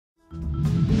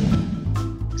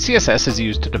CSS is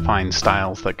used to define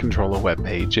styles that control a web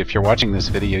page. If you're watching this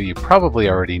video, you probably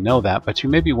already know that, but you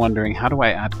may be wondering, how do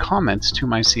I add comments to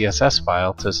my CSS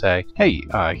file to say, hey,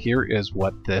 here is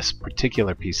what this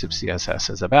particular piece of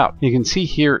CSS is about. You can see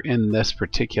here in this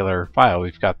particular file,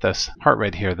 we've got this part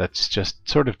right here that's just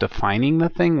sort of defining the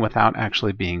thing without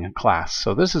actually being a class.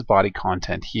 So this is body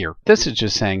content here. This is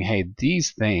just saying, hey,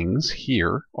 these things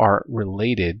here are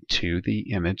related to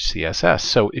the image CSS.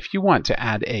 So if you want to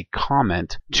add a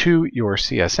comment to your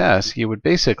CSS, you would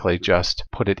basically just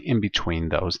put it in between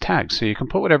those tags. So you can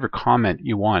put whatever comment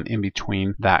you want in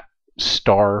between that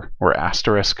star or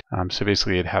asterisk. So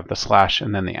basically you'd have the slash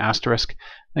and then the asterisk.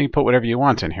 Then you put whatever you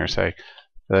want in here. Say,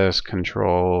 this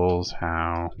controls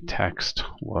how text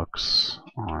looks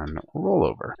on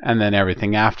rollover. And then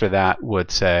everything after that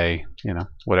would say,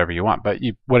 whatever you want. But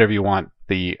whatever you want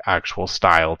the actual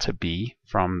style to be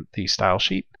from the style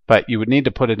sheet. But you would need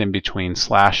to put it in between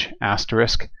slash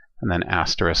asterisk and then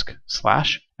asterisk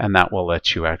slash, and that will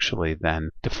let you actually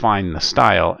then define the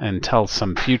style and tell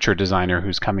some future designer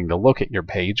who's coming to look at your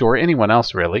page, or anyone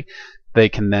else really, they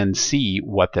can then see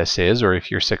what this is. Or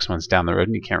if you're 6 months down the road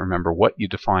and you can't remember what you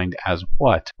defined as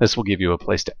what, this will give you a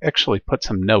place to actually put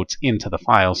some notes into the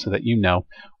file so that you know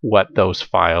what those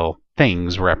file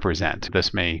things represent.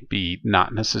 This may be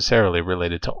not necessarily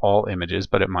related to all images,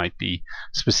 but it might be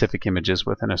specific images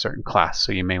within a certain class.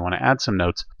 So you may want to add some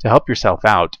notes to help yourself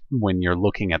out when you're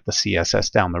looking at the CSS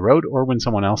down the road, or when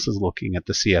someone else is looking at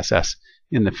the CSS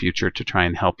in the future to try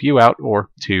and help you out, or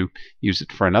to use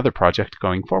it for another project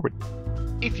going forward.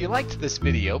 If you liked this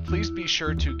video, please be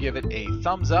sure to give it a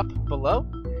thumbs up below.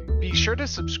 Be sure to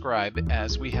subscribe,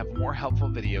 as we have more helpful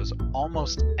videos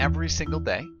almost every single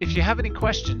day. If you have any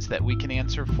questions that we can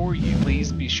answer for you,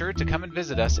 please be sure to come and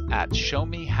visit us at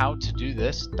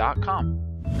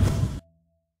showmehowtodothis.com.